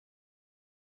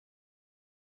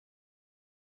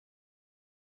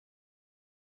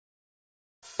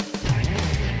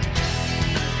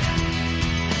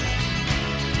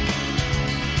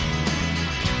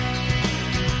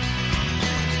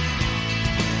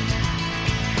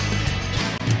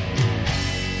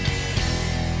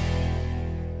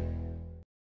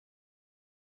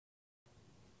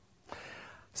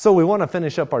So we want to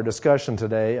finish up our discussion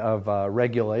today of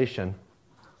regulation.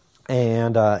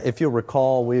 And if you'll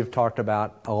recall, we've talked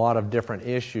about a lot of different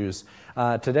issues.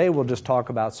 Today we'll just talk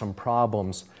about some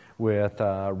problems with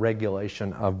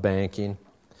regulation of banking.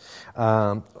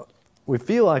 We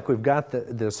feel like we've got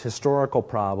this historical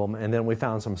problem, and then we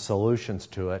found some solutions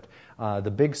to it.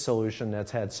 The big solution that's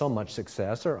had so much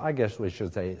success, or I guess we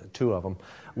should say two of them,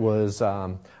 was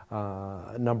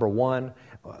number one,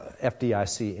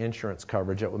 FDIC insurance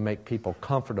coverage that would make people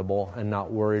comfortable and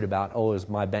not worried about, oh, is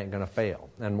my bank going to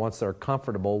fail? And once they're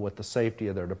comfortable with the safety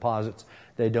of their deposits,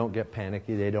 they don't get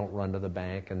panicky, they don't run to the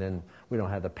bank, and then we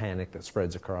don't have the panic that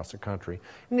spreads across the country.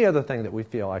 And the other thing that we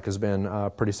feel like has been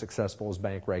pretty successful is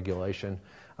bank regulation,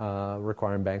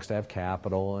 requiring banks to have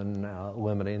capital and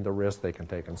limiting the risk they can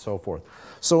take and so forth.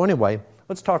 So anyway,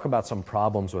 let's talk about some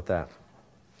problems with that.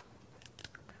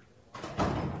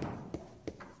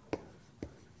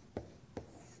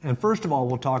 And first of all,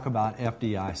 we'll talk about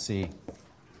FDIC.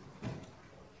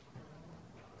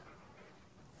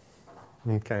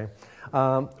 Okay.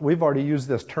 We've already used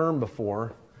this term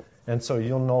before, and so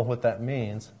you'll know what that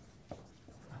means.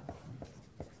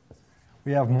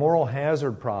 We have moral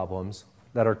hazard problems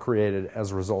that are created as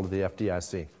a result of the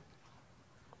FDIC.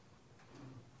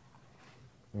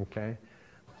 Okay.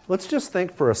 Let's just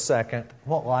think for a second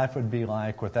what life would be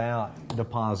like without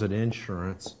deposit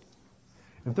insurance.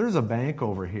 If there's a bank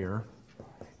over here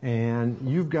and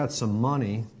you've got some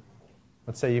money,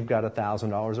 let's say you've got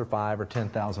 $1,000 or $5,000 or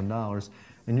 $10,000,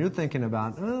 and you're thinking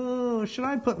about, oh, should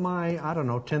I put my, I don't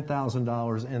know,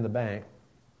 $10,000 in the bank?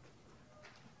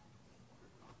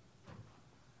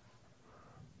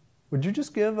 Would you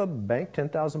just give a bank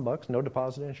 $10,000, no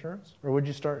deposit insurance? Or would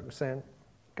you start saying,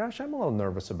 gosh, I'm a little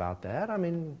nervous about that. I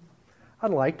mean, I'd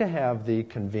like to have the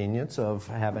convenience of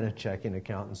having a checking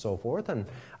account and so forth, and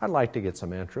I'd like to get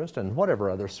some interest and whatever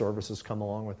other services come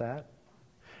along with that.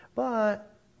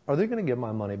 But are they going to give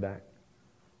my money back?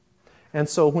 And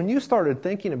so when you started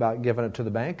thinking about giving it to the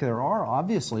bank, there are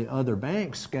obviously other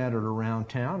banks scattered around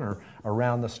town or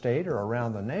around the state or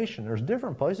around the nation. There's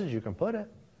different places you can put it.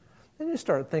 Then you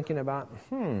start thinking about,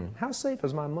 how safe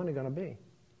is my money going to be?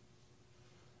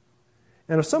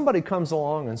 And if somebody comes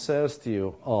along and says to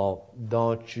you, oh,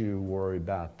 don't you worry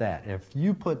about that. If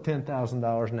you put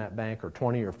 $10,000 in that bank, or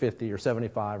 20 or 50 or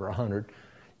 75 or 100,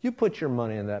 you put your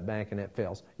money in that bank and it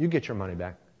fails, you get your money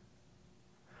back.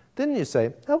 Then you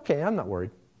say, okay, I'm not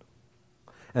worried.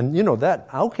 And you know that,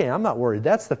 okay, I'm not worried,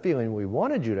 that's the feeling we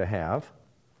wanted you to have.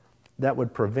 That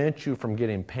would prevent you from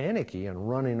getting panicky and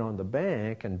running on the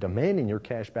bank and demanding your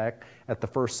cash back at the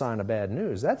first sign of bad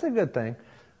news. That's a good thing.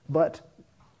 But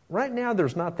right now,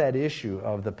 there's not that issue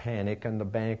of the panic and the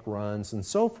bank runs and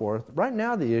so forth. Right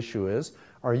now, the issue is,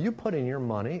 are you putting your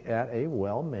money at a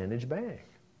well-managed bank?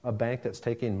 A bank that's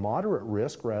taking moderate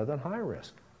risk rather than high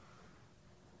risk.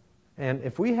 And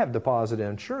if we have deposit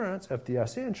insurance,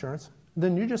 FDIC insurance,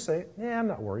 then you just say, yeah, I'm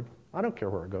not worried. I don't care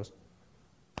where it goes.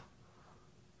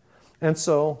 And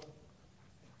so,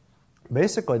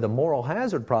 basically, the moral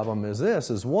hazard problem is this,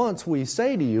 is once we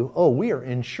say to you, oh, we are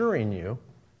insuring you,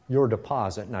 your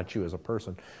deposit, not you as a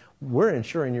person, we're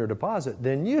insuring your deposit,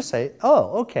 then you say,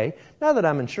 oh, okay, now that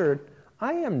I'm insured,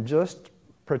 I am just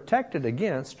protected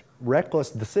against reckless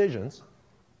decisions,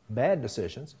 bad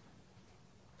decisions.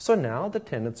 So now the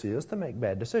tendency is to make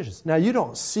bad decisions. Now you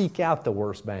don't seek out the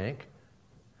worst bank,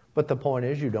 but the point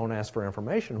is you don't ask for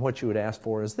information. What you would ask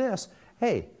for is this,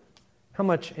 hey, how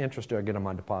much interest do I get on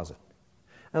my deposit?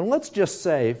 And let's just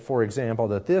say, for example,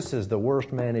 that this is the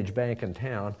worst managed bank in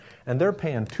town, and they're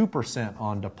paying 2%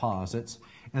 on deposits,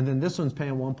 and then this one's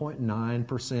paying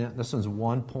 1.9%, this one's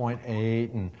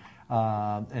 1.8%,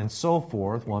 and so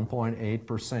forth, 1.8%,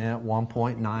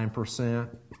 1.9%.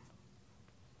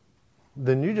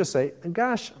 Then you just say,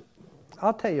 gosh,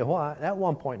 I'll tell you what, that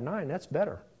 1.9, that's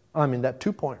better. I mean, that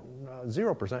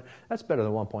 2.0%, that's better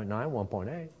than 1.9,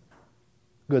 1.8.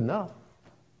 Good enough.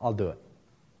 I'll do it.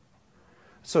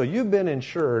 So you've been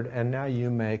insured, and now you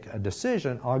make a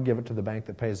decision, I'll give it to the bank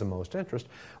that pays the most interest.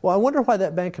 Well, I wonder why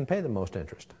that bank can pay the most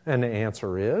interest. And the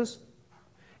answer is,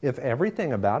 if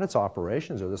everything about its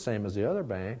operations are the same as the other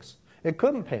banks, it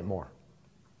couldn't pay more.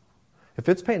 If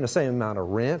it's paying the same amount of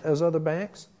rent as other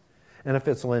banks, and if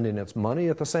it's lending its money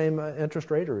at the same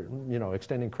interest rate, or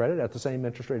extending credit at the same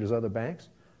interest rate as other banks,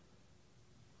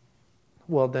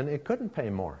 well, then it couldn't pay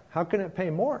more. How can it pay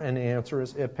more? And the answer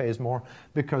is it pays more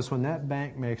because when that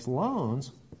bank makes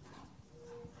loans,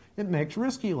 it makes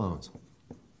risky loans.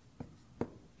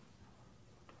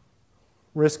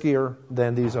 Riskier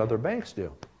than these other banks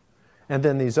do. And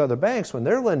then these other banks, when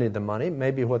they're lending the money,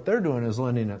 maybe what they're doing is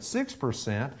lending at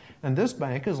 6%, and this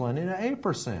bank is lending at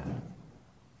 8%.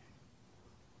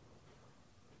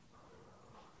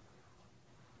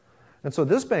 And so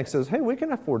this bank says, hey, we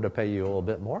can afford to pay you a little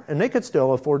bit more. And they could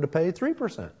still afford to pay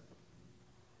 3%.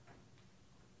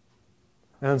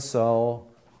 And so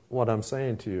what I'm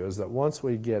saying to you is that once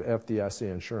we get FDIC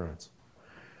insurance,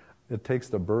 it takes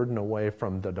the burden away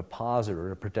from the depositor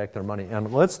to protect their money.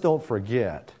 And let's don't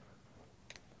forget,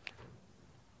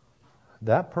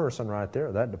 that person right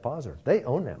there, that depositor, they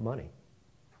own that money.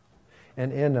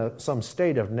 And in some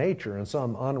state of nature, in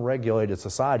some unregulated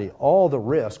society, all the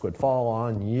risk would fall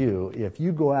on you. If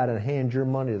you go out and hand your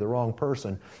money to the wrong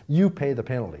person, you pay the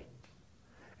penalty.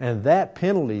 And that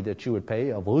penalty that you would pay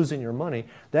of losing your money,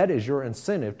 that is your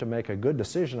incentive to make a good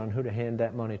decision on who to hand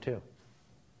that money to.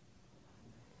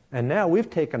 And now we've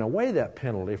taken away that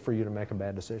penalty for you to make a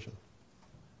bad decision.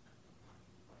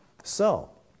 So,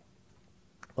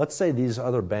 let's say these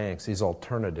other banks, these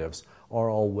alternatives, are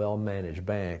all well-managed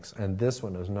banks, and this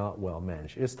one is not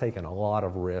well-managed. It's taken a lot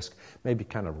of risk, maybe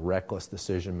kind of reckless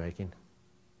decision-making.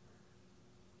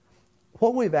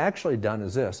 What we've actually done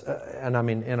is this, and I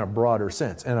mean in a broader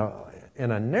sense.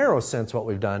 In a narrow sense, what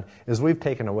we've done is we've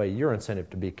taken away your incentive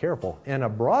to be careful. In a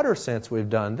broader sense, we've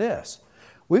done this.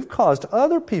 We've caused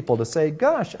other people to say,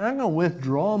 gosh, I'm going to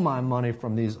withdraw my money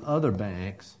from these other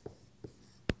banks,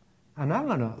 and I'm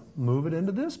going to move it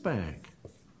into this bank.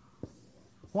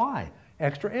 Why?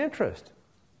 Extra interest.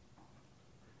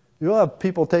 You'll have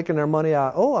people taking their money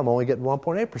out, oh, I'm only getting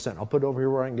 1.8%. I'll put it over here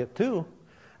where I can get 2.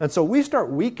 And so we start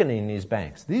weakening these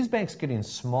banks. These banks getting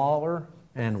smaller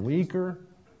and weaker.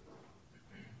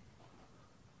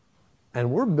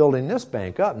 And we're building this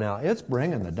bank up now. It's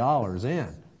bringing the dollars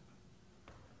in.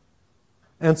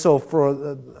 And so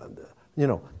for,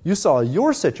 you saw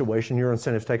your situation, your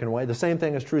incentives taken away. The same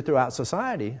thing is true throughout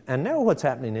society. And now what's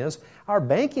happening is our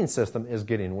banking system is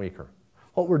getting weaker.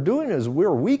 What we're doing is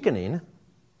we're weakening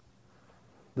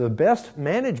the best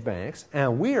managed banks,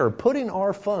 and we are putting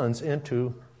our funds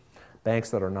into banks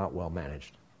that are not well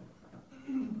managed.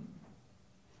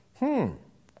 What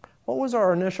was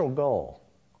our initial goal?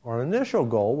 Our initial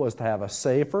goal was to have a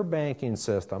safer banking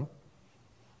system,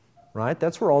 right?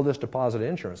 That's where all this deposit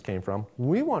insurance came from.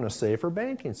 We want a safer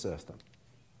banking system.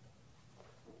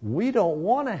 We don't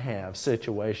want to have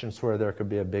situations where there could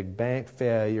be a big bank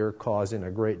failure causing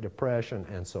a Great Depression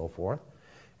and so forth.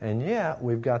 And yet,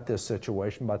 we've got this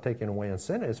situation by taking away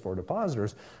incentives for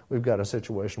depositors. We've got a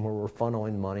situation where we're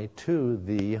funneling money to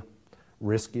the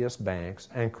riskiest banks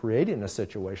and creating a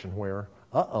situation where,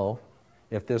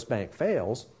 if this bank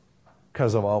fails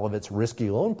because of all of its risky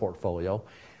loan portfolio,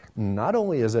 not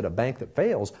only is it a bank that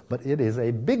fails, but it is a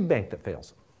big bank that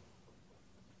fails.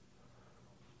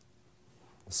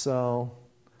 So,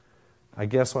 I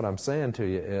guess what I'm saying to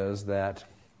you is that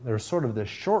there's sort of this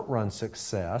short-run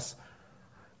success.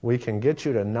 We can get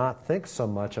you to not think so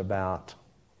much about,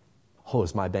 oh,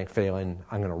 is my bank failing?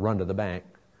 I'm going to run to the bank.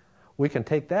 We can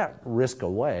take that risk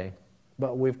away,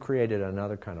 but we've created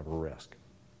another kind of a risk.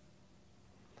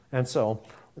 And so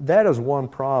that is one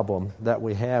problem that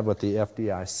we have with the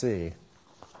FDIC.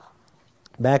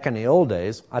 Back in the old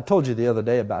days, I told you the other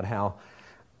day about how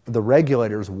the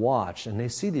regulators watch, and they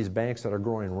see these banks that are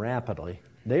growing rapidly.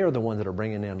 They are the ones that are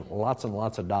bringing in lots and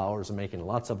lots of dollars and making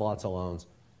lots of loans.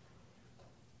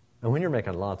 And when you're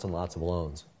making lots and lots of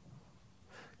loans,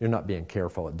 you're not being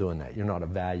careful at doing that. You're not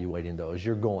evaluating those.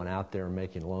 You're going out there and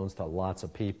making loans to lots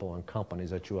of people and companies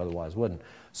that you otherwise wouldn't.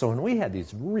 So when we had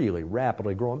these really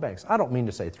rapidly growing banks, I don't mean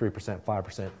to say 3%,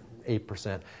 5%,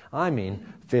 8%. I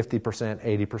mean 50%,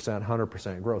 80%,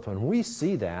 100% growth. When we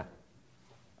see that,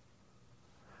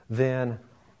 then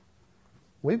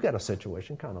we've got a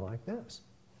situation kind of like this.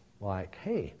 Like,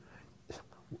 hey,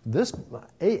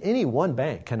 any one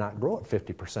bank cannot grow at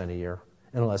 50% a year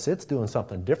unless it's doing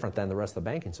something different than the rest of the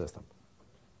banking system.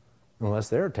 Unless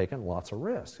they're taking lots of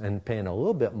risks and paying a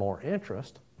little bit more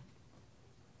interest.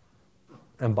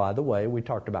 And by the way, we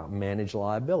talked about managed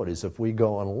liabilities. If we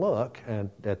go and look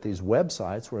at these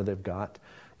websites where they've got,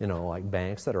 like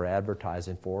banks that are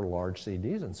advertising for large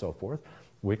CDs and so forth,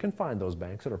 we can find those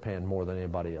banks that are paying more than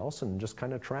anybody else and just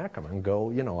kind of track them and go,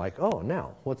 like, oh,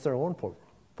 now, what's their loan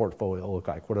portfolio look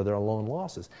like? What are their loan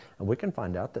losses? And we can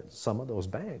find out that some of those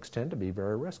banks tend to be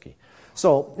very risky.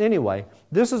 So anyway,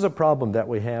 this is a problem that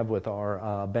we have with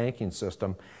our banking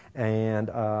system. And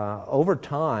over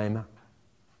time,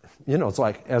 it's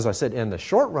like, as I said, in the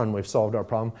short run we've solved our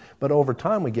problem, but over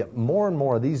time we get more and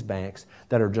more of these banks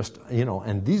that are just,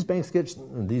 and these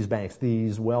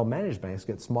well-managed banks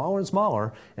get smaller and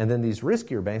smaller, and then these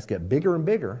riskier banks get bigger and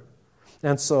bigger.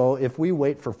 And so if we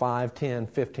wait for 5, 10,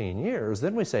 15 years,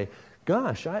 then we say,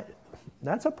 gosh,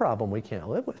 that's a problem we can't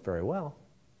live with very well.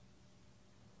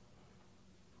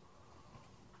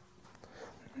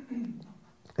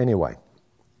 Anyway,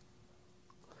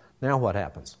 Now what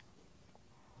happens?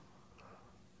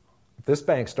 If this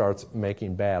bank starts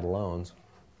making bad loans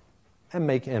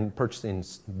and purchasing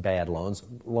bad loans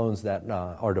that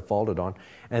are defaulted on,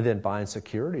 and then buying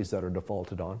securities that are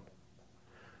defaulted on,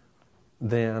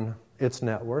 then its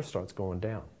net worth starts going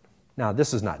down. Now,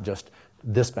 this is not just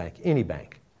this bank, any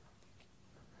bank.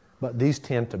 But these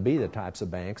tend to be the types of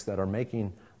banks that are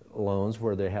making loans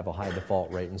where they have a high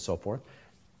default rate and so forth.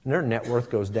 And their net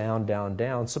worth goes down, down,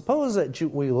 down. Suppose that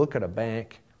we look at a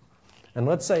bank, and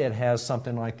let's say it has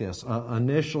something like this.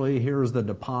 Initially, here's the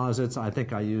deposits. I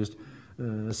think I used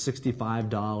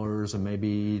 $65 and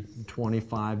maybe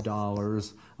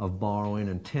 $25 of borrowing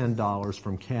and $10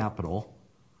 from capital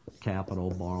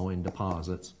borrowing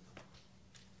deposits.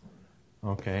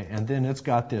 Okay, and then it's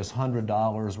got this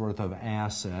 $100 worth of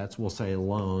assets. We'll say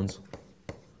loans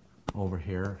over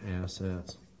here,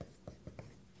 assets.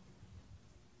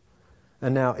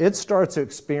 And now it starts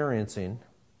experiencing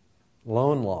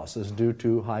loan losses due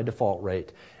to high default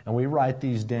rate. And we write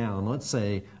these down, let's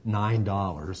say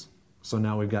 $9. So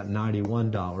now we've got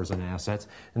 $91 in assets.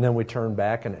 And then we turn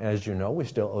back, and as you know, we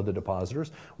still owe the depositors.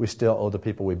 We still owe the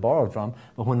people we borrowed from.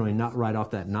 But when we not write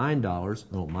off that $9,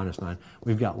 oh, minus 9,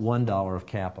 we've got $1 of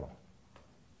capital.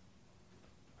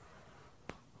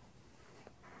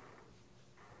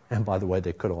 And by the way,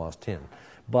 they could have lost 10.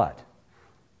 But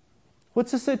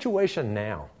what's the situation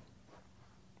now?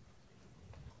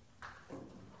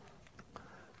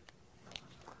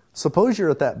 Suppose you're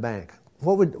at that bank.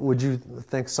 What would you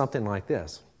think something like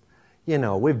this? You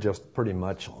know, we've just pretty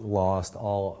much lost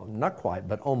all, not quite,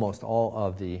 but almost all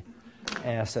of the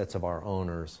assets of our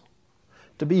owners.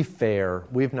 To be fair,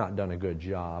 we've not done a good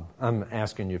job. I'm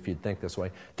asking you if you'd think this way.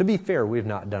 To be fair, we've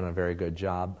not done a very good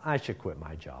job. I should quit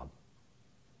my job.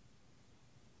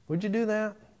 Would you do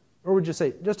that? Or would you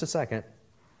say, just a second,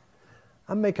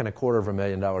 I'm making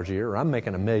 $250,000 a year, or I'm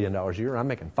making $1 million a year, or I'm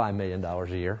making $5 million a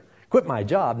year. Quit my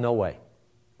job? No way.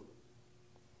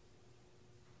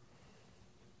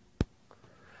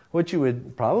 What you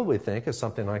would probably think is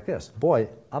something like this. Boy,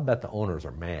 I bet the owners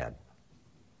are mad.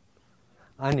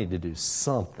 I need to do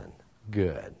something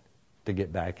good to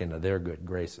get back into their good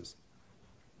graces.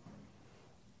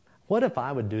 What if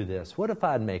I would do this? What if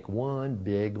I'd make one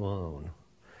big loan?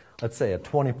 Let's say a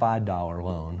 $25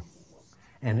 loan,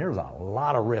 and there's a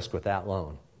lot of risk with that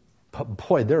loan. But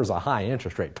boy, there's a high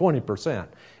interest rate, 20%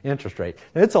 interest rate.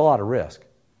 And it's a lot of risk.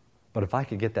 But if I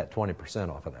could get that 20%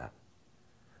 off of that,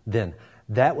 then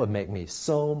that would make me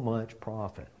so much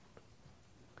profit.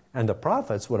 And the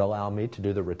profits would allow me to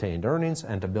do the retained earnings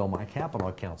and to build my capital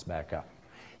accounts back up.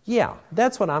 Yeah,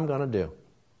 that's what I'm going to do.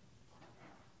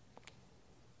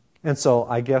 And so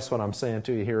I guess what I'm saying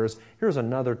to you here is, here's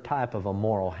another type of a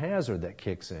moral hazard that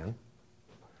kicks in.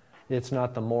 It's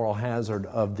not the moral hazard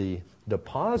of the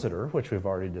depositor, which we've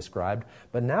already described,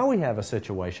 but now we have a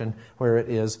situation where it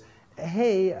is,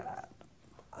 hey,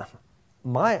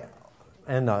 by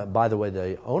the way,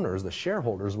 the owners, the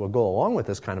shareholders, will go along with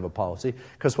this kind of a policy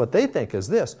because what they think is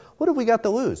this: what have we got to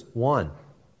lose? One.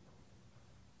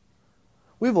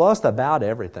 We've lost about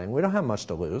everything. We don't have much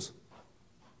to lose.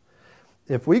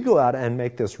 If we go out and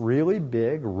make this really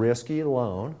big, risky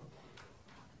loan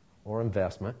or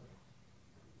investment,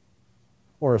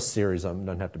 or a series of them,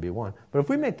 doesn't have to be one, but if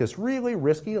we make this really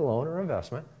risky loan or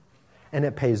investment and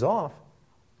it pays off,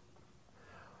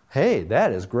 hey,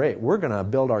 that is great. We're going to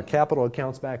build our capital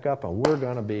accounts back up and we're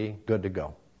going to be good to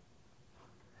go.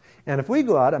 And if we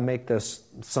go out and make this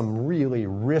some really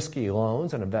risky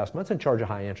loans and investments and charge a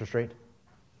high interest rate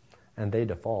and they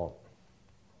default,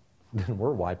 then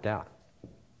we're wiped out.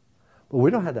 But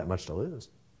we don't have that much to lose.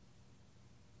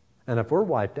 And if we're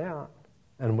wiped out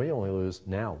and we only lose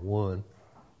now one,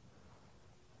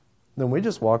 then we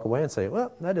just walk away and say,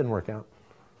 well, that didn't work out.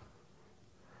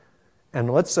 And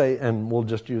let's say, and we'll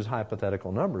just use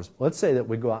hypothetical numbers, let's say that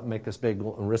we go out and make this big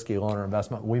risky loan or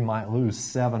investment, we might lose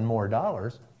 $7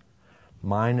 more.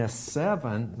 Minus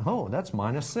 7, oh, that's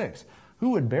minus 6.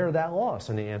 Who would bear that loss?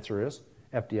 And the answer is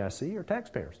FDIC or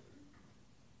taxpayers.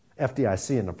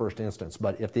 FDIC in the first instance,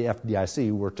 but if the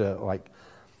FDIC were to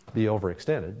be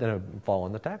overextended, then it would fall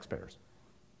on the taxpayers.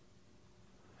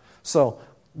 So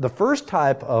the first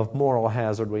type of moral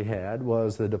hazard we had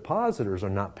was the depositors are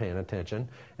not paying attention.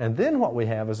 And then what we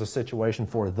have is a situation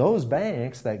for those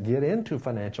banks that get into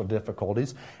financial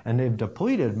difficulties and they've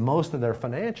depleted most of their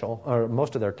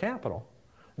most of their capital.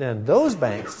 Then those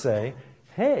banks say,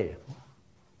 hey,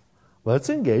 let's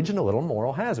engage in a little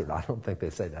moral hazard. I don't think they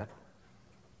say that.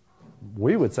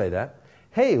 We would say that.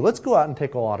 Hey, let's go out and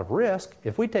take a lot of risk.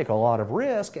 If we take a lot of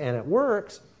risk and it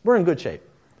works, we're in good shape.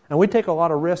 And we take a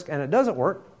lot of risk and it doesn't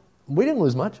work, we didn't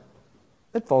lose much.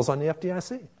 It falls on the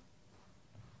FDIC.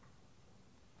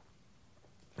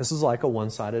 This is like a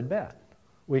one-sided bet.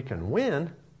 We can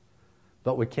win,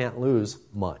 but we can't lose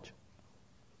much.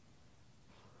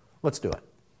 Let's do it.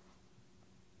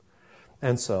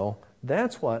 And so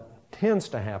that's what tends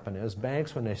to happen is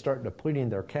banks, when they start depleting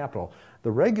their capital,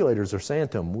 the regulators are saying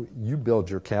to them, you build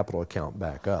your capital account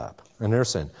back up. And they're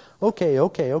saying, okay,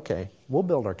 we'll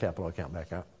build our capital account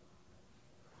back up.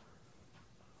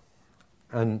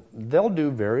 And they'll do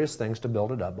various things to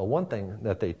build it up. But one thing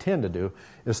that they tend to do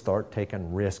is start taking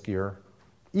riskier,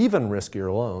 even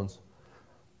riskier loans,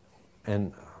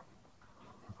 and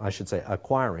I should say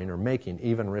acquiring or making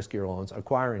even riskier loans,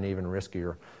 acquiring even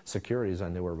riskier securities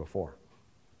than they were before.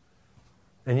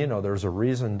 And you know, there's a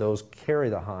reason those carry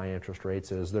the high interest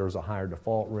rates is there's a higher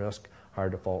default risk, higher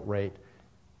default rate,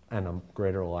 and a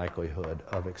greater likelihood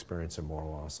of experiencing more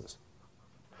losses.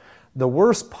 The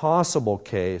worst possible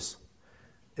case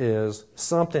is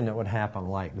something that would happen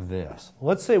like this.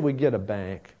 Let's say we get a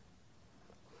bank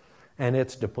and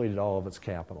it's depleted all of its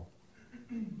capital.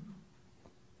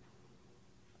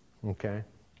 Okay?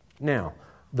 Now,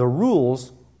 the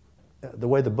rules, the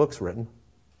way the book's written,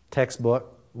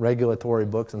 textbook, regulatory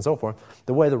books, and so forth,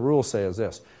 the way the rules say is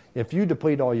this. If you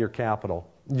deplete all your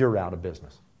capital, you're out of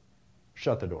business.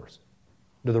 Shut the doors.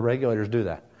 Do the regulators do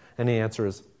that? And the answer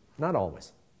is not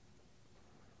always.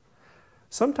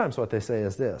 Sometimes what they say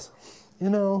is this, you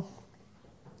know,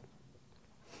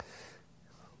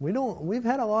 we've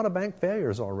had a lot of bank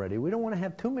failures already. We don't want to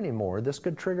have too many more. This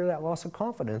could trigger that loss of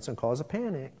confidence and cause a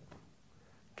panic.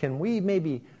 Can we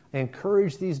maybe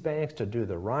encourage these banks to do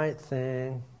the right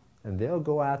thing, and they'll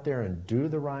go out there and do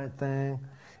the right thing,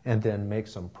 and then make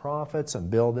some profits and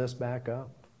build this back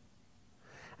up,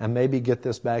 and maybe get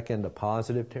this back into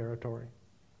positive territory?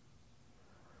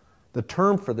 The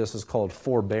term for this is called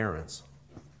forbearance.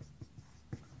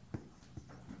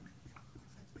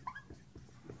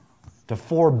 To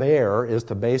forbear is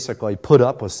to basically put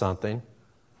up with something.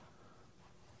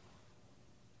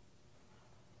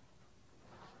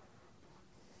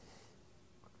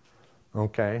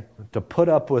 Okay? To put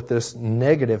up with this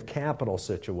negative capital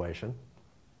situation.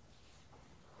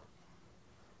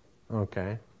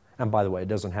 Okay? And by the way, it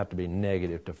doesn't have to be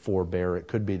negative to forbear. It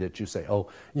could be that you say, oh,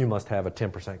 you must have a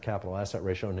 10% capital asset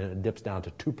ratio, and then it dips down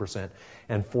to 2%.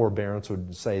 And forbearance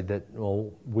would say that,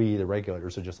 well, we, the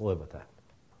regulators, would just live with that.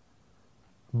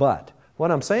 But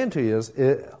what I'm saying to you is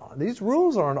these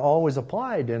rules aren't always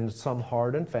applied in some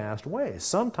hard and fast way.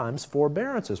 Sometimes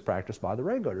forbearance is practiced by the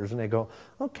regulators, and they go,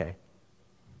 okay.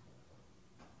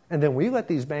 And then we let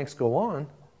these banks go on,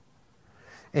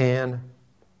 and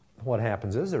what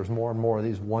happens is there's more and more of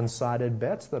these one-sided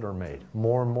bets that are made.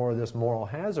 More and more of this moral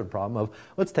hazard problem of,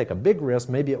 let's take a big risk,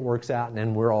 maybe it works out, and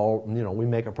then we're all, you know, we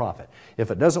make a profit.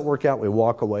 If it doesn't work out, we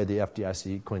walk away, the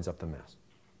FDIC cleans up the mess.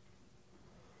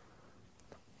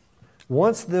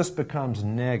 Once this becomes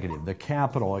negative, the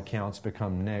capital accounts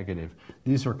become negative.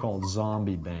 These are called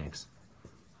zombie banks.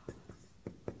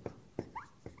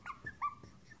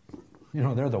 You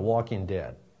know, they're the walking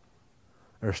dead.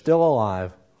 They're still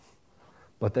alive,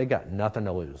 but they got nothing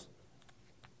to lose.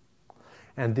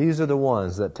 And these are the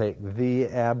ones that take the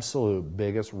absolute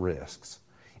biggest risks.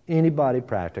 Anybody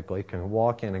practically can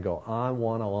walk in and go, I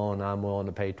want a loan, I'm willing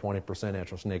to pay 20%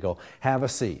 interest. And they go, have a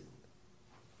seat.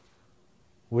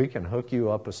 We can hook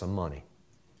you up with some money.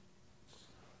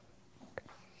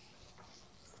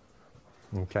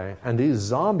 Okay? And these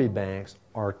zombie banks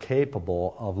are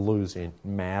capable of losing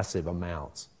massive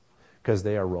amounts because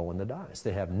they are rolling the dice.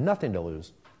 They have nothing to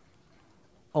lose,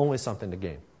 only something to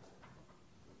gain.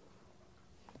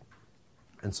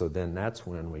 And so then that's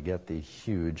when we get the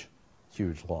huge,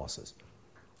 huge losses.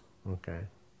 Okay?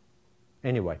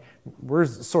 Anyway, we're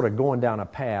sort of going down a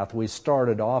path. We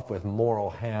started off with moral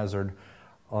hazard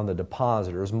on the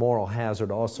depositors. Moral hazard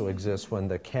also exists when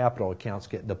the capital accounts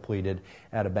get depleted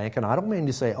at a bank. And I don't mean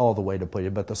to say all the way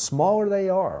depleted, but the smaller they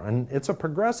are, and it's a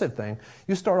progressive thing.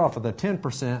 You start off with a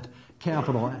 10%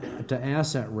 capital to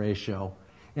asset ratio,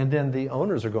 and then the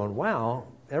owners are going, wow,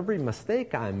 every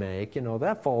mistake I make, you know,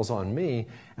 that falls on me.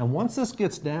 And once this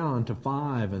gets down to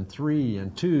 5 and 3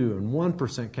 and 2 and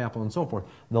 1% capital and so forth,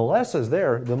 the less is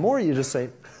there, the more you just say,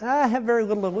 I have very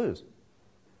little to lose.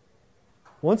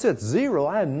 Once it's 0,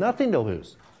 I have nothing to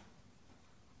lose.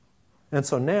 And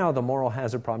so now the moral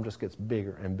hazard problem just gets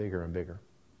bigger and bigger and bigger.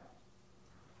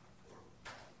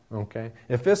 Okay?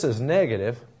 If this is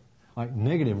negative, like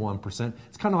negative 1%,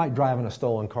 it's kind of like driving a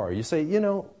stolen car. You say, you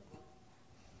know,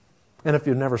 and if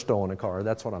you've never stolen a car,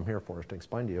 that's what I'm here for, is to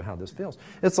explain to you how this feels.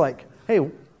 It's like, hey,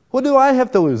 what do I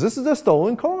have to lose? This is a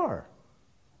stolen car.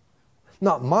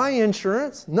 Not my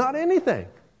insurance, not anything.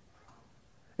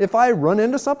 If I run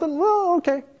into something, well,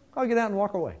 okay, I'll get out and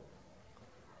walk away.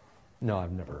 No,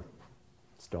 I've never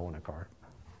stolen a car.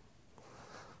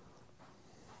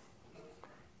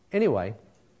 Anyway,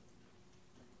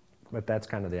 but that's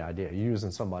kind of the idea. You're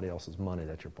using somebody else's money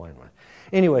that you're playing with.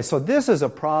 Anyway, so this is a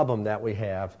problem that we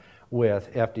have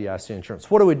with FDIC insurance.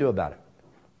 What do we do about it?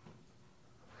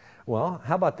 Well,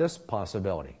 how about this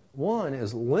possibility? One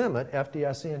is limit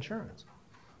FDIC insurance.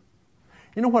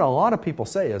 You know what a lot of people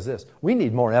say is this: we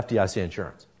need more FDIC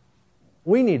insurance.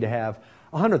 We need to have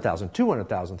 100,000,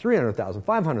 200,000, 300,000,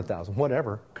 500,000,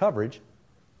 whatever coverage.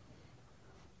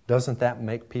 Doesn't that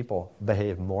make people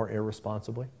behave more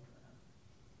irresponsibly?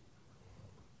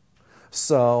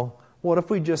 So what if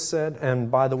we just said, and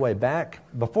by the way, back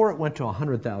before it went to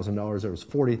 $100,000, there was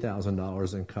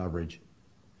 $40,000 in coverage.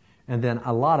 And then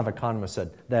a lot of economists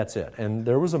said, that's it. And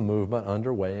there was a movement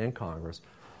underway in Congress.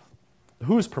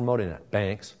 Who's promoting it?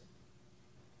 Banks.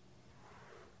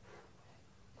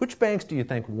 Which banks do you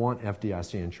think want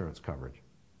FDIC insurance coverage?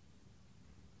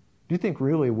 Do you think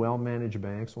really well-managed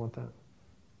banks want that?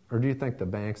 Or do you think the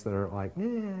banks that are like,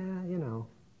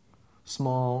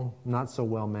 small, not so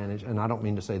well-managed, and I don't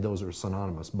mean to say those are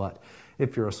synonymous, but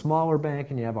if you're a smaller bank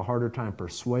and you have a harder time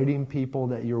persuading people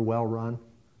that you're well-run,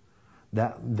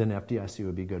 then FDIC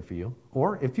would be good for you.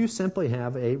 Or if you simply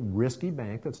have a risky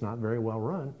bank that's not very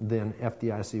well-run, then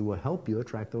FDIC will help you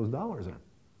attract those dollars in.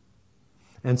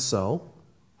 And so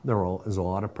there is a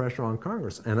lot of pressure on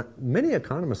Congress. And many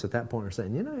economists at that point are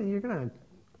saying, you're going to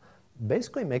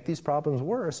basically make these problems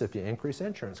worse if you increase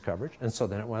insurance coverage. And so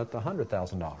then it went up to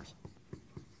 $100,000.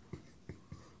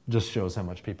 Just shows how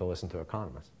much people listen to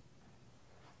economists.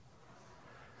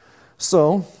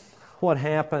 So what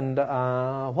happened,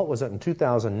 what was it, in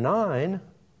 2009?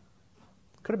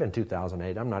 Could have been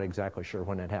 2008. I'm not exactly sure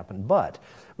when it happened. But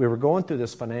we were going through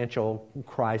this financial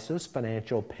crisis,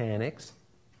 financial panics.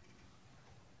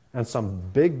 And some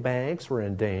big banks were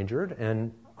endangered.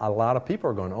 And a lot of people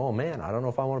are going, oh man, I don't know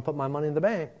if I want to put my money in the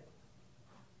bank.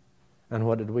 And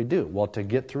what did we do? Well, to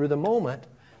get through the moment,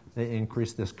 they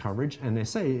increased this coverage, and they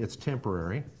say it's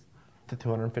temporary, to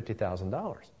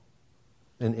 $250,000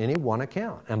 in any one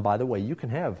account. And by the way, you can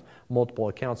have multiple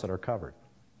accounts that are covered.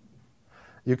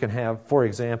 You can have, for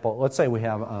example, let's say we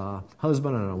have a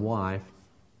husband and a wife.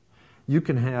 You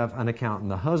can have an account in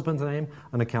the husband's name,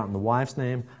 an account in the wife's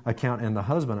name, account in the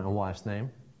husband and wife's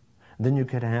name. Then you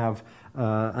could have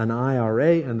an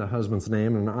IRA in the husband's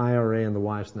name and an IRA in the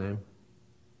wife's name.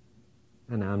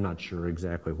 And I'm not sure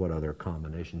exactly what other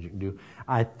combinations you can do.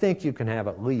 I think you can have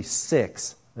at least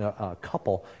 6. A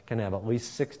couple can have at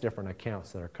least 6 different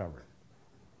accounts that are covered.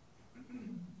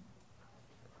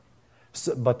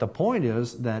 So, but the point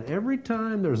is that every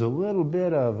time there's a little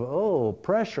bit of,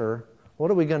 pressure, what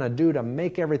are we going to do to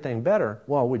make everything better?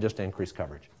 Well, we just increase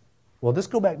coverage. Will this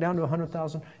go back down to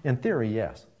 100,000? In theory,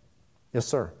 yes. Yes,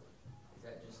 sir. Is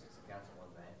that just 6 accounts at one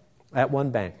bank? At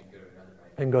one bank.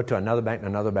 And go to another bank? And go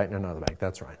to another bank, and another bank, and another bank.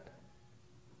 That's right.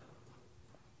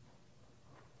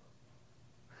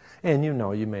 And you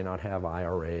may not have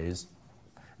IRAs,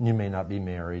 and you may not be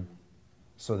married.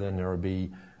 So then there would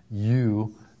be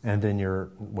you, and then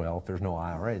if there's no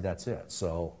IRA, that's it.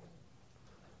 So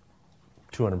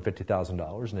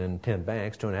 $250,000, and in 10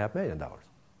 banks, $2.5 million.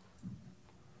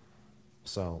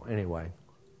 So anyway.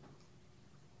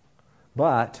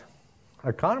 But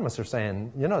economists are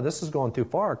saying, this is going too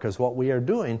far, because what we are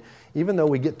doing, even though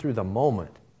we get through the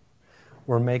moment,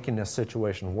 we're making this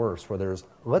situation worse, where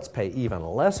let's pay even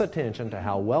less attention to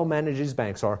how well-managed these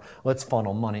banks are. Let's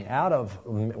funnel money out of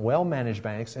well-managed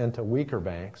banks into weaker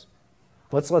banks.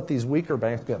 Let's let these weaker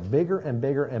banks get bigger and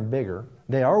bigger and bigger.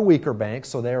 They are weaker banks,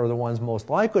 so they are the ones most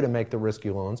likely to make the risky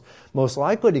loans, most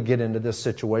likely to get into this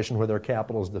situation where their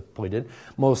capital is depleted,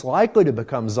 most likely to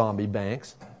become zombie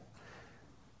banks,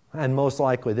 and most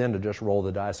likely then to just roll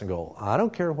the dice and go, I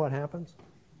don't care what happens.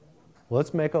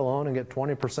 Let's make a loan and get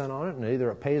 20% on it, and either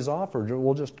it pays off or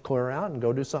we'll just clear out and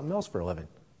go do something else for a living.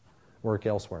 Work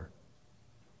elsewhere.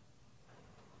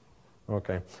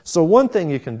 Okay. So one thing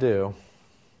you can do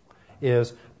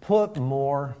is put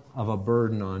more of a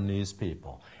burden on these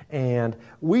people. And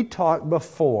we talked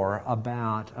before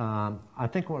about, I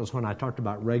think it was when I talked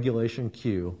about Regulation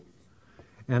Q,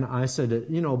 and I said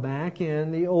that, back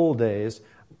in the old days,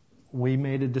 we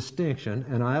made a distinction,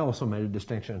 and I also made a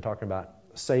distinction in talking about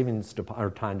savings or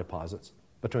time deposits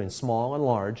between small and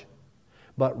large.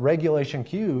 But Regulation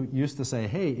Q used to say,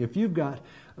 hey, if you've got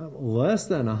less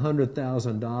than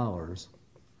 $100,000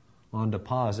 on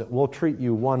deposit, we'll treat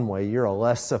you one way. You're a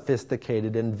less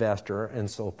sophisticated investor and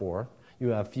so forth. You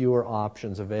have fewer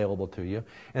options available to you.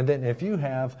 And then if you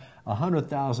have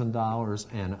 $100,000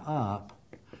 and up,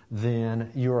 then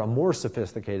you're a more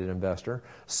sophisticated investor.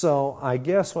 So I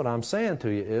guess what I'm saying to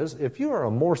you is, if you are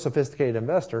a more sophisticated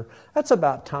investor, that's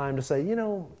about time to say,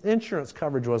 insurance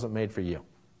coverage wasn't made for you.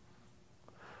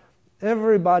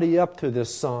 Everybody up to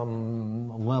this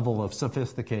some level of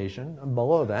sophistication,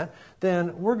 below that,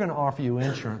 then we're going to offer you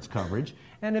insurance coverage.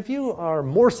 And if you are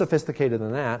more sophisticated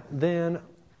than that, then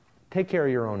take care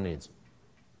of your own needs.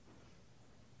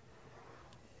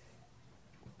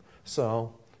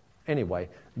 So, anyway,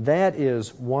 that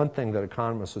is one thing that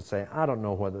economists would say. I don't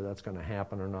know whether that's going to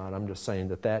happen or not. I'm just saying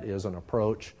that that is an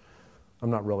approach.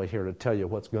 I'm not really here to tell you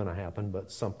what's going to happen,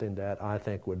 but something that I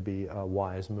think would be a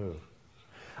wise move.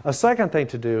 A second thing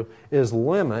to do is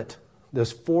limit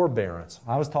this forbearance.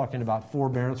 I was talking about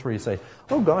forbearance where you say,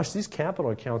 oh gosh, these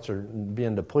capital accounts are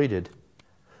being depleted.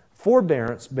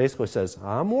 Forbearance basically says,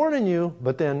 I'm warning you,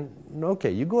 but then,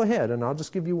 okay, you go ahead and I'll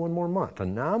just give you one more month.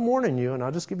 And now I'm warning you and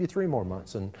I'll just give you 3 more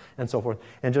months and so forth.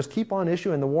 And just keep on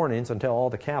issuing the warnings until all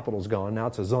the capital's gone. Now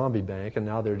it's a zombie bank and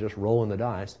now they're just rolling the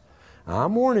dice.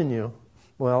 I'm warning you.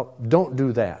 Well, don't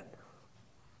do that.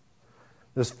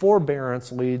 This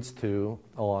forbearance leads to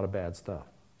a lot of bad stuff.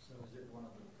 So is it one of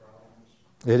the problems?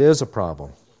 It is a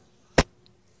problem.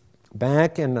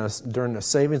 Back during the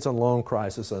savings and loan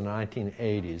crisis in the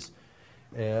 1980s,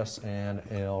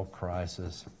 S&L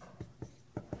crisis,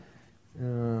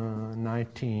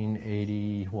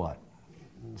 1980 what?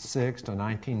 6 to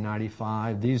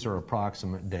 1995. These are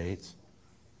approximate dates.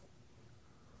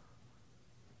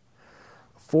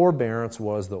 Forbearance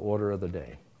was the order of the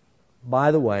day.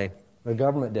 By the way, the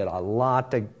government did a lot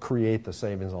to create the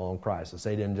savings and loan crisis.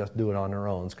 They didn't just do it on their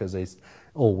own because it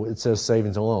says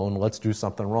savings and loan, let's do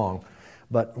something wrong.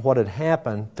 But what had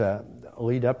happened to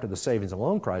lead up to the savings and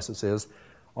loan crisis is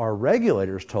our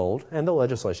regulators told, and the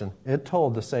legislation, it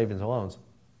told the savings and loans,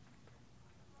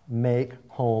 make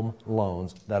home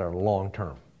loans that are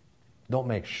long-term. Don't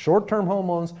make short-term home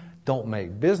loans, don't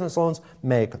make business loans,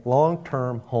 make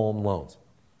long-term home loans.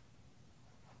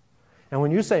 And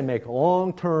when you say make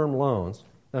long-term loans,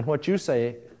 then what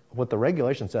the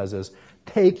regulation says is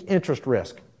take interest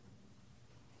risk.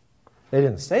 They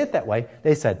didn't say it that way.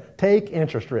 They said take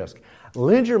interest risk.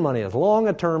 Lend your money as long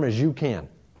a term as you can.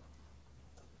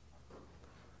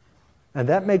 And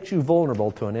that makes you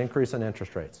vulnerable to an increase in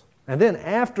interest rates. And then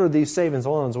after these savings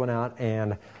loans went out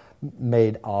and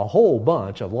made a whole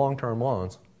bunch of long-term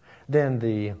loans, then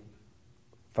the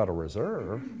Federal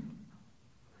Reserve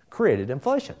created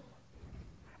inflation.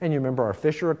 And you remember our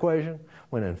Fisher equation?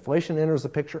 When inflation enters the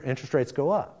picture, interest rates go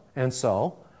up. And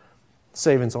so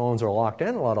savings loans are locked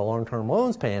in, a lot of long-term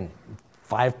loans paying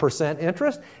 5%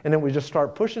 interest, and then we just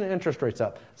start pushing the interest rates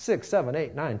up 6, 7,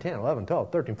 8, 9, 10, 11,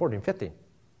 12, 13, 14, 15.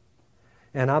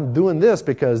 And I'm doing this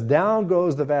because down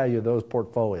goes the value of those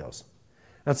portfolios.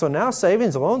 And so now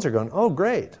savings loans are going, oh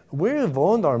great, we've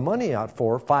loaned our money out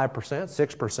for 5%,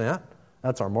 6%.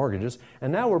 That's our mortgages.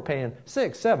 And now we're paying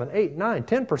 6, 7, 8, 9,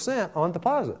 10% on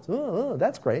deposits.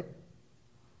 That's great.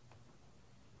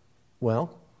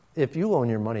 Well, if you loan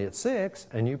your money at 6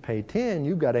 and you pay 10,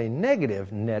 you've got a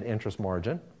negative net interest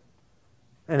margin.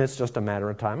 And it's just a matter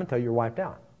of time until you're wiped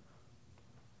out.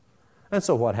 And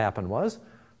so what happened was,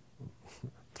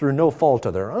 through no fault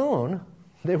of their own,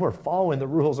 they were following the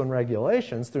rules and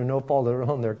regulations. Through no fault of their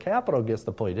own, their capital gets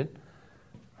depleted.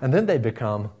 And then they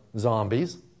become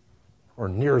zombies. Or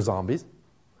near zombies.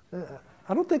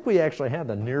 I don't think we actually had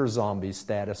the near zombie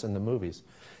status in the movies.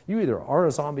 You either are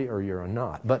a zombie or you're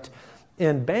not. But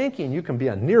in banking, you can be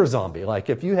a near zombie. Like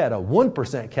if you had a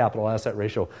 1% capital asset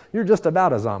ratio, you're just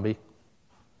about a zombie.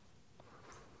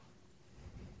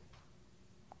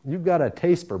 You've got a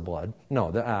taste for blood.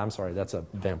 No, I'm sorry, that's a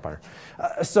vampire.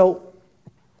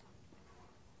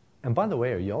 And by the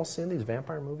way, are you all seeing these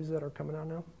vampire movies that are coming out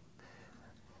now?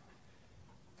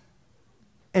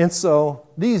 And so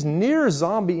these near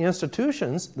zombie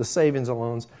institutions, the savings and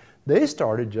loans, they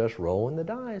started just rolling the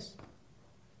dice.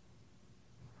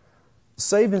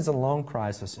 Savings and loan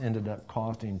crisis ended up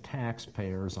costing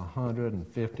taxpayers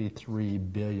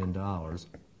 $153 billion.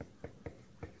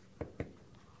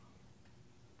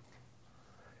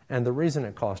 And the reason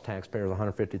it cost taxpayers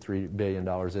 $153 billion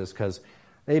is because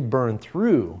they burned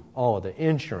through all of the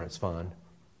insurance fund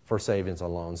for savings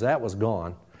and loans. That was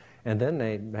gone. And then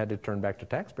they had to turn back to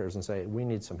taxpayers and say, we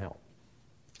need some help.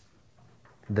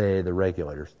 The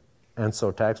regulators. And so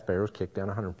taxpayers kicked in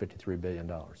 $153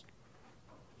 billion.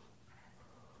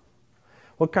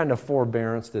 What kind of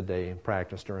forbearance did they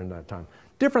practice during that time?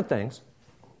 Different things.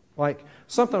 Like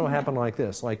something will happen like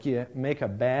this. Like you make a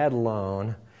bad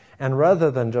loan, and rather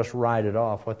than just write it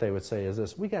off, what they would say is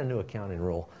this: we got a new accounting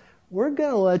rule. We're going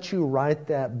to let you write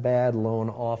that bad loan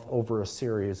off over a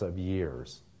series of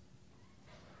years.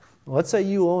 Let's say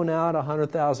you own out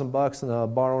 $100,000 and the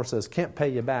borrower says, can't pay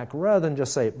you back, rather than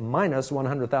just say minus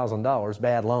 $100,000,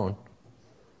 bad loan.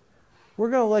 We're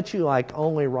going to let you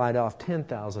only write off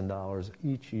 $10,000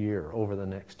 each year over the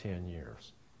next 10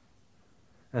 years.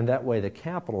 And that way the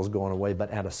capital is going away, but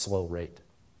at a slow rate.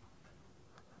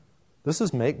 This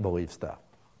is make-believe stuff.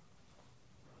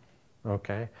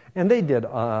 Okay? And they did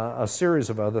a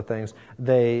series of other things.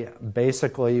 They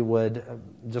basically would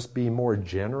just be more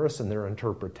generous in their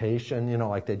interpretation.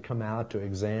 Like they'd come out to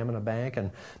examine a bank,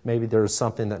 and maybe there's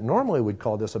something that normally we'd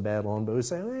call this a bad loan, but we'd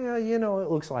say, yeah, it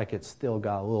looks like it's still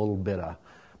got a little bit of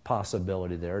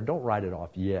possibility there. Don't write it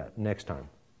off yet, next time.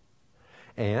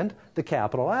 And the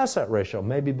capital asset ratio.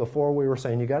 Maybe before we were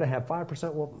saying you got to have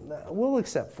 5%. Well, we'll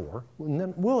accept 4, and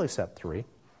then we'll accept 3.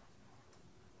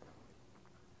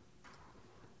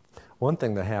 One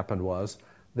thing that happened was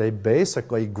they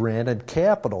basically granted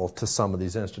capital to some of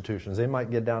these institutions. They might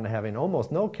get down to having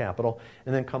almost no capital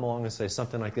and then come along and say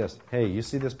something like this: hey, you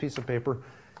see this piece of paper?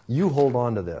 You hold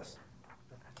on to this.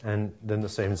 And then the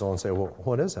savings loan say, well,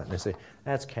 what is that? And they say,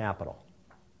 that's capital.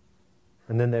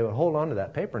 And then they would hold on to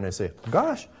that paper and they say,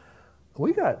 gosh,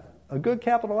 we got a good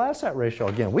capital asset ratio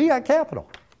again. We got capital.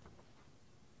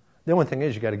 The only thing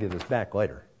is you got to give this back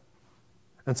later.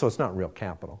 And so it's not real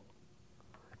capital.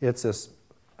 It's this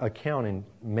accounting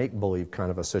make-believe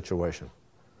kind of a situation.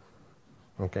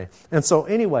 Okay? And so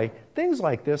anyway, things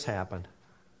like this happened.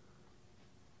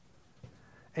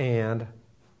 And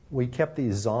we kept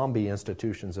these zombie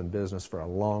institutions in business for a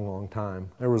long, long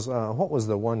time. There was, what was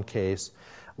the one case,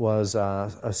 was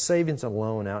a savings and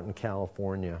loan out in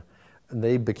California. And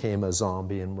they became a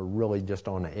zombie and were really just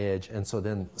on the edge. And so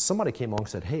then somebody came along and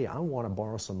said, hey, I want to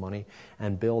borrow some money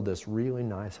and build this really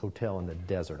nice hotel in the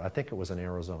desert. I think it was in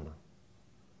Arizona.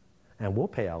 And we'll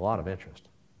pay a lot of interest.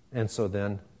 And so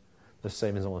then the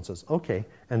savings and loan says, okay.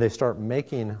 And they start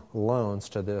making loans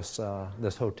to this,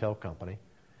 this hotel company.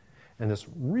 And this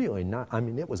really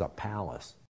it was a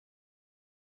palace.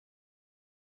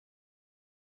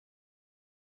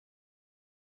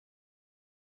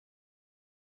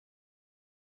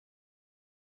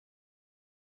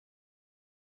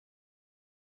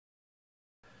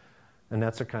 And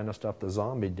that's the kind of stuff the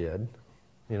zombie did.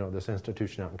 This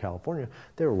institution out in California,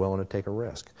 they were willing to take a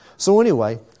risk. So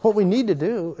anyway, what we need to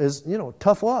do is,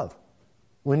 tough love.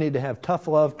 We need to have tough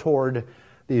love toward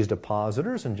these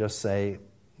depositors and just say,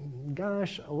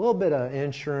 gosh, a little bit of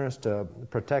insurance to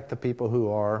protect the people who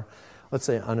are, let's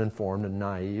say, uninformed and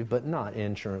naive, but not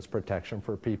insurance protection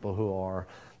for people who are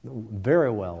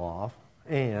very well off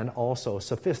and also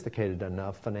sophisticated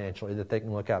enough financially that they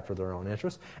can look out for their own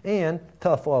interests. And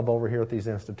tough love over here at these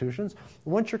institutions.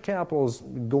 Once your capital's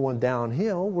going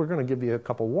downhill, we're going to give you a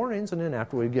couple warnings, and then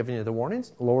after we've given you the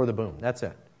warnings, lower the boom. That's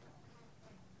it.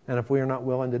 And if we are not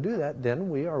willing to do that, then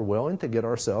we are willing to get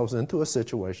ourselves into a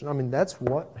situation. That's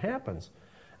what happens,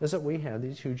 is that we have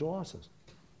these huge losses.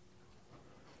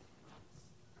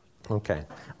 Okay.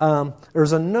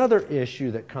 There's another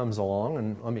issue that comes along,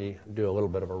 and let me do a little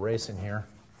bit of erasing here.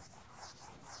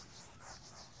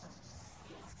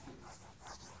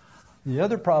 The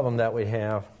other problem that we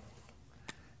have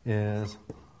is,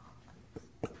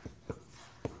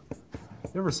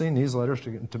 you ever seen these letters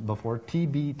before?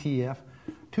 TBTF,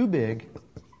 too big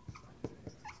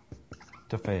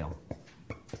to fail.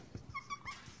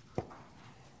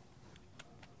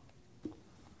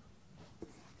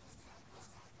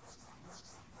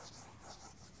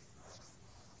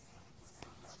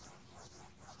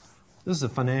 This is a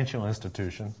financial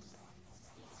institution.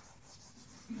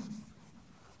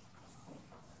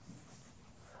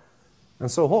 And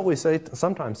so what we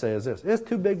sometimes say is this: it's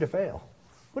too big to fail.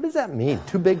 What does that mean,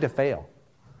 too big to fail?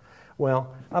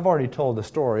 Well, I've already told the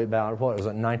story about, what was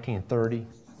it, 1930?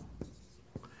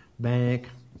 Bank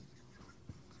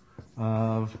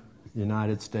of the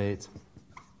United States.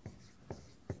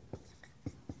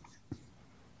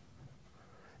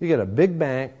 You get a big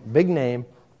bank, big name.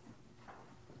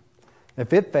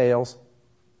 If it fails,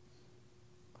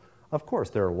 of course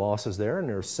there are losses there, and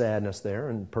there's sadness there,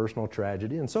 and personal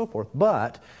tragedy, and so forth.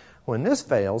 But when this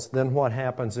fails, then what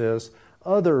happens is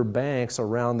other banks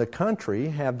around the country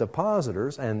have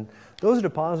depositors, and those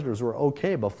depositors were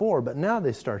okay before, but now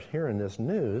they start hearing this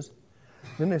news.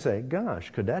 Then they say,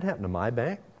 gosh, could that happen to my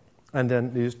bank? And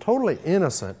then these totally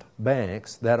innocent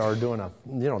banks that are doing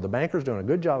the banker's doing a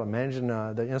good job of managing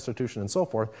the institution and so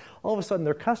forth, all of a sudden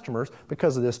their customers,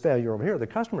 because of this failure over here, the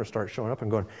customers start showing up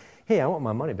and going, hey, I want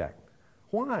my money back.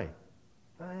 Why?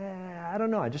 I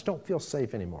don't know. I just don't feel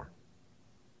safe anymore.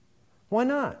 Why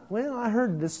not? Well, I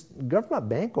heard this government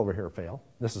bank over here fail.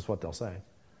 This is what they'll say.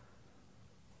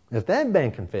 If that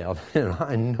bank can fail, then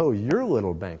I know your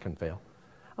little bank can fail.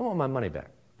 I want my money back.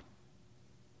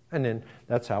 And then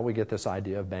that's how we get this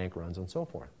idea of bank runs and so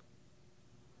forth.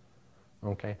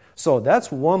 Okay? So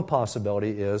that's one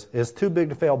possibility is it's too big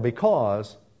to fail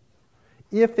because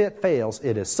if it fails,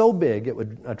 it is so big, it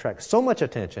would attract so much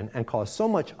attention and cause so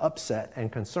much upset and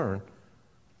concern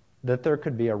that there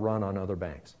could be a run on other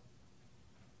banks.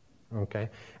 Okay?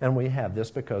 And we have this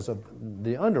because of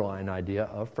the underlying idea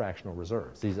of fractional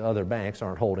reserves. These other banks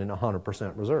aren't holding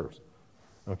 100% reserves.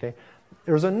 Okay?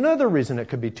 There's another reason it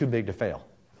could be too big to fail.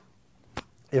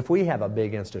 If we have a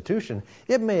big institution,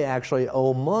 it may actually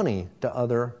owe money to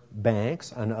other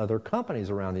banks and other companies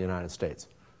around the United States.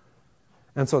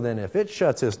 And so then if it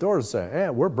shuts its doors and says, hey,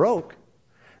 we're broke,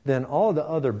 then all the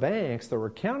other banks that were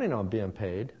counting on being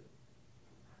paid,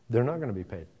 they're not going to be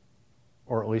paid,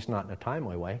 or at least not in a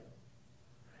timely way.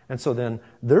 And so then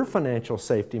their financial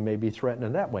safety may be threatened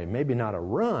in that way. Maybe not a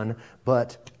run,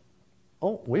 but,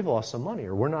 oh, we've lost some money,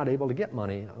 or we're not able to get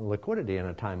money, liquidity in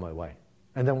a timely way.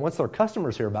 And then once their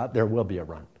customers hear about it, there will be a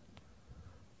run.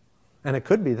 And it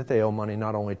could be that they owe money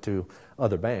not only to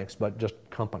other banks, but just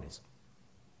companies.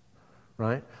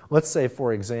 Right? Let's say,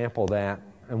 for example, that,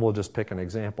 and we'll just pick an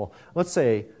example, let's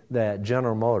say that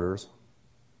General Motors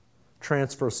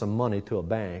transfers some money to a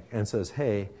bank and says,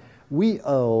 hey, we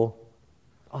owe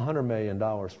 $100 million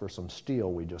for some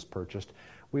steel we just purchased.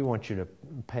 We want you to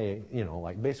pay,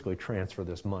 like basically transfer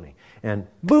this money. And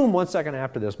boom, 1 second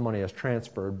after this money is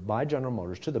transferred by General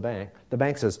Motors to the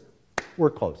bank says,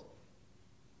 we're closed.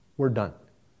 We're done.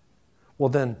 Well,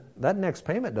 then that next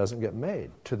payment doesn't get made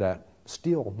to that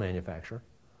steel manufacturer,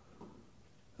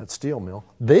 that steel mill.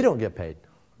 They don't get paid.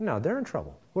 Now they're in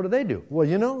trouble. What do? Well,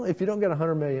 if you don't get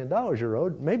 $100 million you're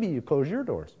owed, maybe you close your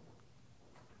doors.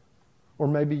 Or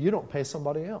maybe you don't pay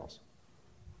somebody else.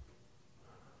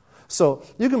 So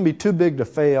you can be too big to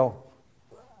fail.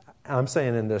 I'm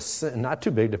saying in this, not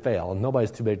too big to fail.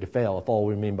 Nobody's too big to fail if all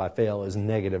we mean by fail is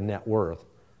negative net worth.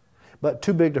 But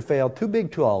too big to fail, too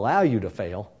big to allow you to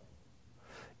fail,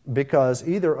 because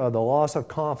either of the loss of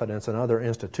confidence in other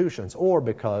institutions or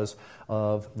because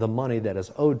of the money that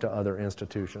is owed to other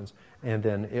institutions, and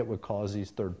then it would cause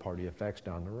these third-party effects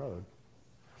down the road.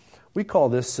 We call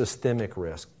this systemic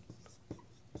risk.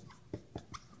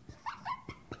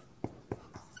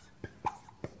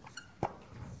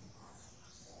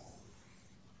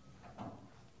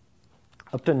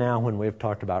 Up to now, when we've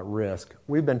talked about risk,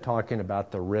 we've been talking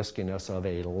about the riskiness of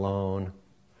a loan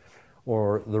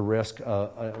or the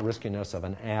riskiness of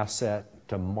an asset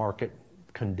to market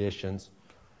conditions.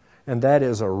 And that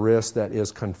is a risk that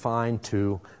is confined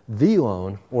to the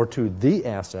loan or to the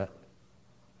asset.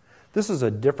 This is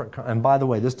a different, and by the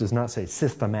way, this does not say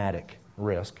systematic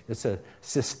risk. It says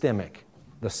systemic.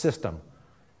 The system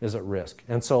is at risk.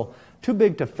 And so too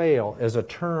big to fail is a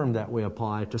term that we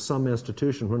apply to some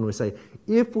institution when we say,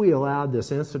 if we allowed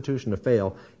this institution to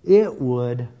fail, it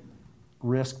would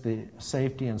risk the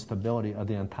safety and stability of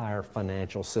the entire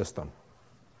financial system.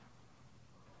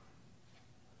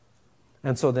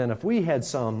 And so then if we had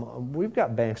we've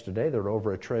got banks today that are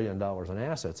over $1 trillion in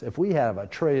assets. If we have $1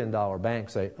 trillion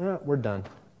bank say, we're done,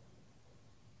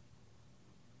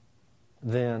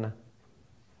 then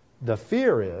the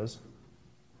fear is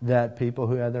that people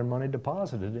who had their money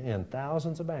deposited in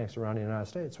thousands of banks around the United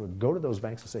States would go to those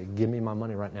banks and say, give me my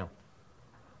money right now.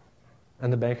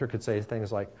 And the banker could say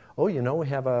things like, oh, we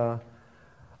have a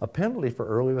penalty for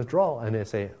early withdrawal. And they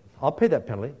say, I'll pay that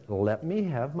penalty. Let me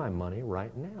have my money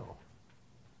right now.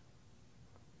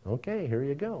 Okay, here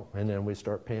you go. And then we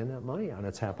start paying that money out. And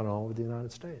it's happening all over the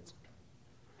United States.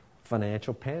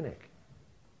 Financial panic.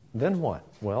 Then what?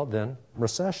 Well, then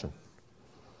recession.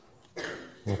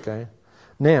 Okay?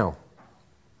 Now,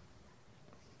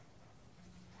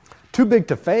 too big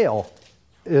to fail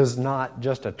is not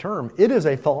just a term. It is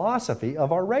a philosophy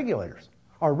of our regulators.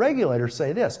 Our regulators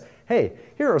say this, hey,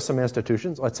 here are some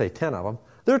institutions, let's say 10 of them,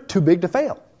 they're too big to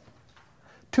fail.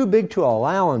 Too big to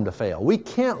allow them to fail. We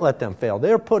can't let them fail.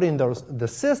 They're putting the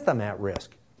system at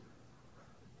risk.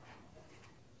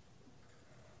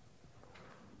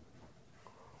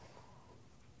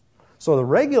 So the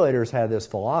regulators have this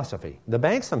philosophy. The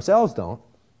banks themselves don't.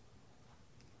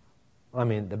 I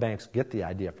mean, the banks get the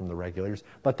idea from the regulators,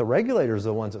 but the regulators are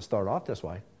the ones that start off this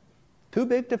way. Too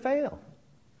big to fail.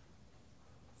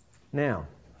 Now,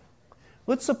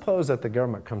 let's suppose that the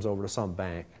government comes over to some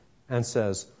bank and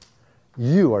says,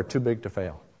 you are too big to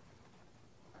fail.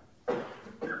 Then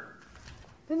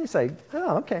you say,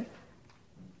 oh, okay.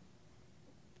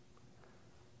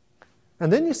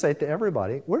 And then you say to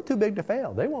everybody, we're too big to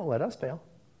fail. They won't let us fail.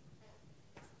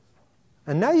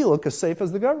 And now you look as safe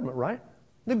as the government, right?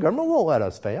 The government won't let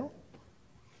us fail.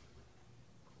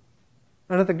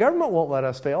 And if the government won't let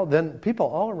us fail, then people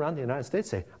all around the United States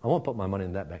say, I won't put my money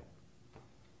in that bank.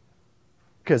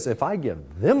 Because if I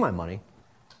give them my money,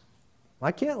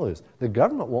 I can't lose. The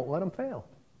government won't let them fail.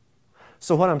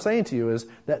 So what I'm saying to you is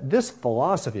that this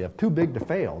philosophy of too big to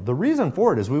fail, the reason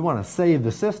for it is we want to save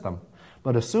the system.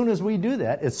 But as soon as we do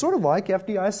that, it's sort of like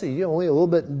FDIC, only a little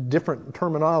bit different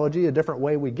terminology, a different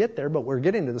way we get there, but we're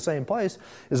getting to the same place,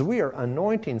 is we are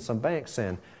anointing some banks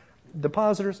saying,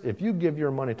 depositors, if you give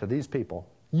your money to these people,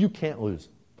 you can't lose.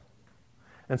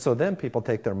 And so then people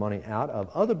take their money out of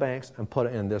other banks and put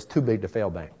it in this too big to fail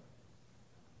bank.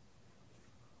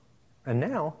 And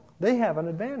now they have an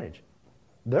advantage.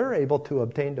 They're able to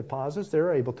obtain deposits,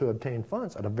 they're able to obtain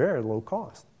funds at a very low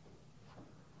cost.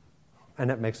 And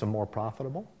that makes them more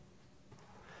profitable.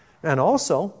 And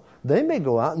also, they may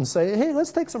go out and say, hey,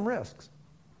 let's take some risks.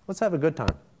 Let's have a good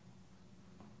time.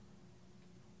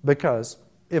 Because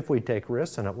if we take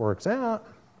risks and it works out,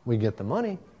 we get the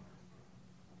money.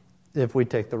 If we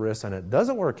take the risk and it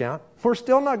doesn't work out, we're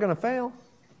still not going to fail.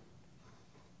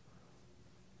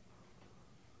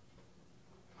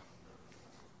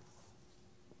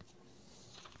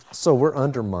 So we're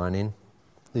undermining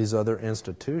these other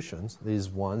institutions, these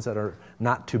ones that are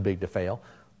not too big to fail.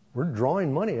 We're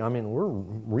drawing money. I mean, we're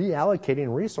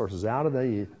reallocating resources out of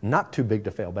the not too big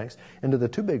to fail banks into the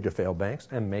too big to fail banks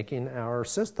and making our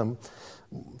system,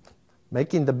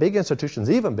 making the big institutions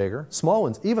even bigger, small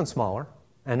ones even smaller,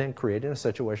 and then creating a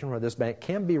situation where this bank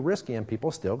can be risky and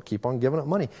people still keep on giving it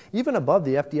money, even above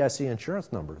the FDIC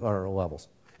insurance numbers or levels.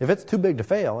 If it's too big to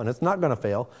fail and it's not going to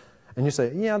fail, and you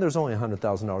say, yeah, there's only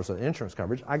 $100,000 of insurance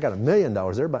coverage, I got $1 million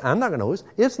there, but I'm not going to lose,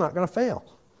 it's not going to fail.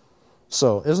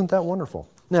 So isn't that wonderful?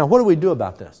 Now, what do we do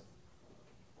about this?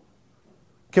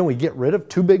 Can we get rid of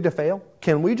too big to fail?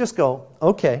 Can we just go,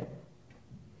 okay,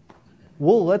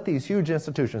 we'll let these huge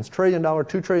institutions, $1 trillion,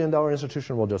 $2 trillion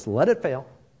institution, we'll just let it fail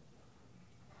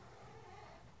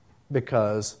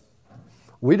because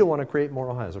we don't want to create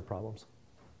moral hazard problems.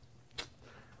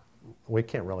 We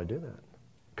can't really do that.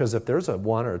 Because if there's a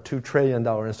 $1 or $2 trillion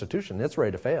institution, it's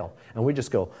ready to fail. And we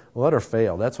just go, let her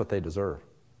fail. That's what they deserve.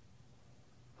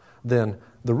 Then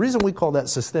the reason we call that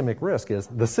systemic risk is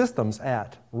the system's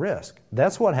at risk.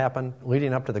 That's what happened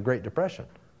leading up to the Great Depression.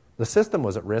 The system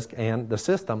was at risk and the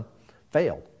system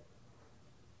failed.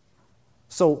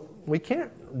 So we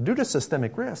can't, due to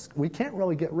systemic risk, we can't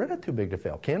really get rid of too big to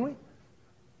fail, can we?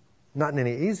 Not in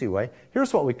any easy way.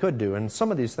 Here's what we could do, and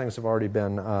some of these things have already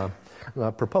been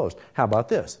proposed. How about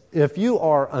this? If you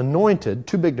are anointed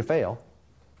too big to fail,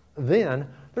 then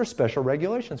there's special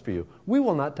regulations for you. We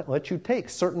will not let you take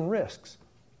certain risks.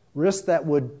 Risks that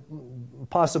would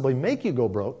possibly make you go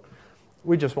broke,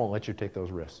 we just won't let you take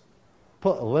those risks.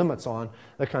 Put limits on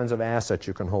the kinds of assets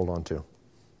you can hold on to.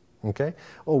 Okay?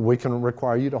 Oh, we can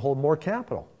require you to hold more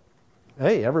capital.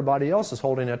 Hey, everybody else is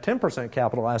holding a 10%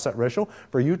 capital asset ratio.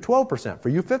 For you, 12%. For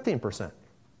you, 15%.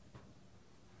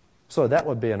 So that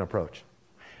would be an approach.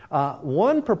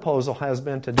 One proposal has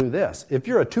been to do this. If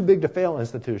you're a too big to fail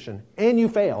institution and you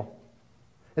fail,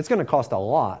 it's going to cost a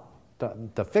lot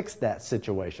to fix that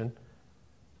situation.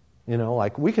 You know,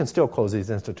 like we can still close these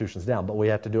institutions down, but we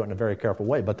have to do it in a very careful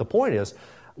way. But the point is,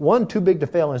 one too big to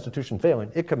fail institution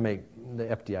failing, it could make the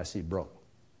FDIC broke.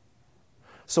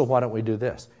 So why don't we do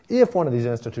this? If one of these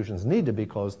institutions need to be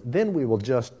closed, then we will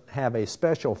just have a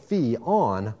special fee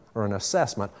on, or an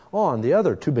assessment on the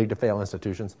other too big to fail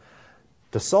institutions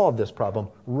to solve this problem,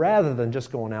 rather than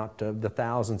just going out to the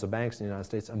thousands of banks in the United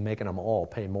States and making them all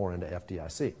pay more into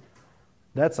FDIC.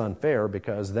 That's unfair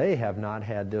because they have not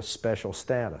had this special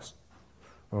status.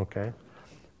 Okay?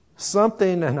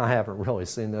 Something, and I haven't really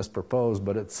seen this proposed,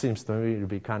 but it seems to me to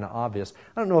be kind of obvious.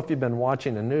 I don't know if you've been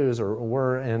watching the news or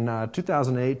were in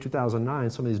 2008, 2009,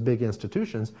 some of these big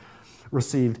institutions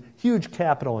received huge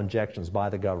capital injections by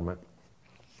the government.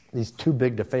 These too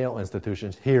big to fail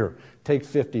institutions, here, take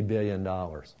 $50 billion.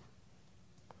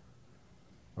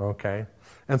 Okay?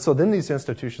 And so then these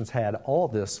institutions had all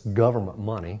this government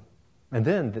money, and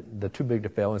then the too big to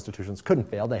fail institutions couldn't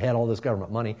fail. They had all this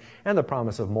government money and the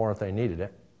promise of more if they needed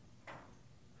it.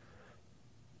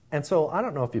 And so I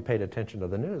don't know if you paid attention to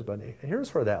the news, but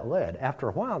here's where that led. After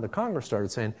a while, the Congress started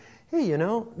saying, hey, you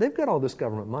know, they've got all this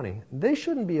government money. They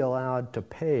shouldn't be allowed to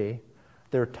pay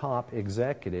their top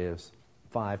executives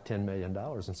 $5, $10 million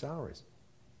in salaries.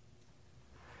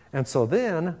 And so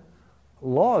then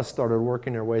laws started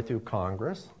working their way through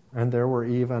Congress, and there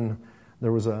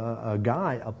was a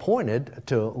guy appointed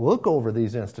to look over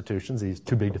these institutions, these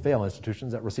too big to fail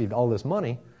institutions that received all this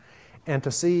money, and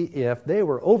to see if they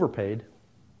were overpaid,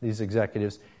 these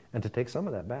executives, and to take some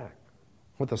of that back.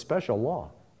 with a special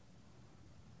law.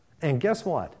 And guess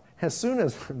what? As soon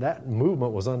as that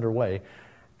movement was underway,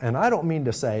 and I don't mean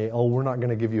to say, oh, we're not going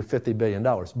to give you $50 billion,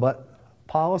 but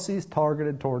policies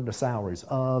targeted toward the salaries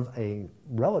of a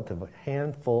relative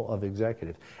handful of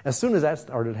executives. As soon as that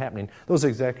started happening, those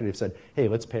executives said, hey,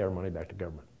 let's pay our money back to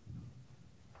government.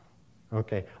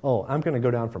 Okay, oh, I'm going to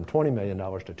go down from $20 million to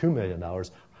 $2 million.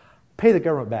 Pay the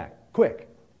government back, quick.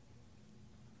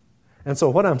 And so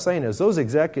what I'm saying is those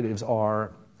executives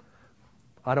are,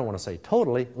 I don't want to say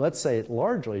totally, let's say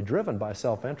largely driven by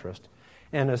self-interest.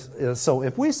 And so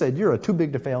if we said you're a too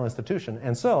big to fail institution,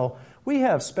 and so we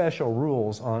have special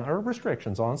rules on, or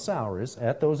restrictions on salaries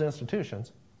at those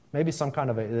institutions, maybe some kind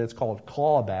of it's called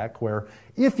clawback, where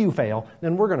if you fail,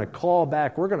 then we're going to claw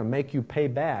back, we're going to make you pay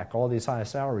back all these high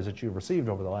salaries that you've received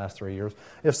over the last 3 years.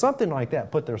 If something like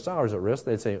that put their salaries at risk,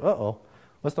 they'd say, uh-oh,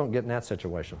 let's don't get in that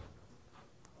situation.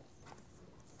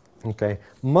 Okay,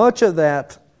 much of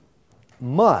the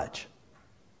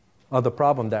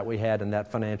problem that we had in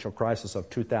that financial crisis of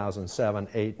 2007,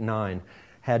 8, 9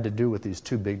 had to do with these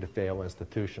too big to fail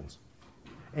institutions.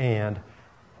 And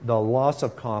the loss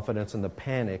of confidence and the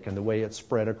panic and the way it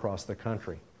spread across the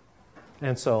country.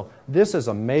 And so this is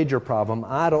a major problem.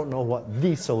 I don't know what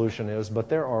the solution is, but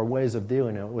there are ways of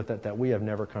dealing with it that we have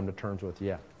never come to terms with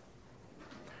yet.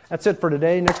 That's it for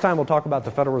today. Next time we'll talk about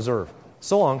the Federal Reserve.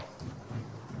 So long.